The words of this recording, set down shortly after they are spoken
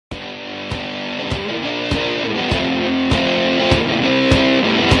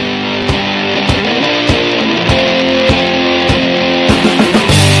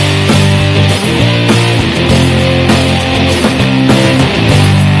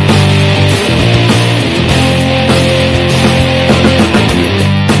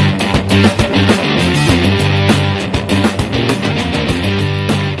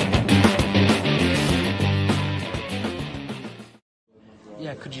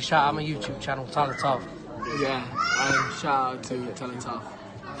you shout out my YouTube channel, Talent Off? Yeah, shout out to Talent Off.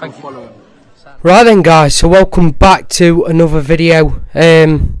 Thank you. Follow him. Right then guys, so welcome back to another video.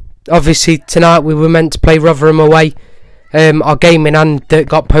 Obviously tonight we were meant to play Rotherham away. Our game in hand that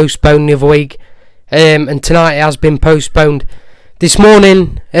got postponed the other week. And tonight it has been postponed. This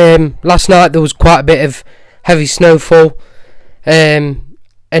morning, last night there was quite a bit of heavy snowfall. And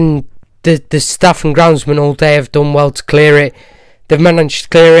the staff and groundsmen all day have done well to clear it. They've managed to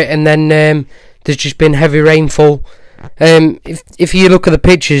clear it, and then there's just been heavy rainfall. If you look at the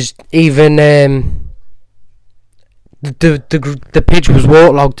pictures, even the pitch was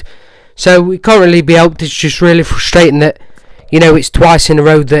waterlogged, so it can't really be helped. It's just really frustrating that, you know, it's twice in a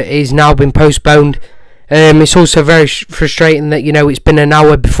row that it's now been postponed. It's also very frustrating that, you know, it's been an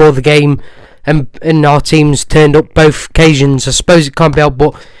hour before the game, and our teams turned up both occasions. I suppose it can't be helped,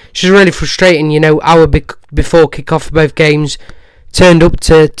 but it's just really frustrating, you know, hour before kick-off for both games, turned up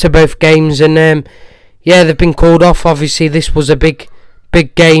to both games, and yeah, they've been called off. Obviously this was a big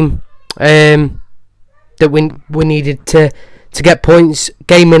game that we needed to get points,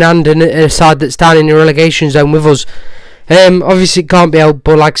 game in hand, and a side that's down in the relegation zone with us. Obviously it can't be helped,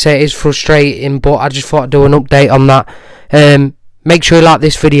 but like I say, it is frustrating, but I just thought I'd do an update on that. Make sure you like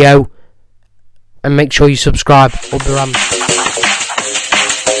this video and make sure you subscribe. Up the Rams.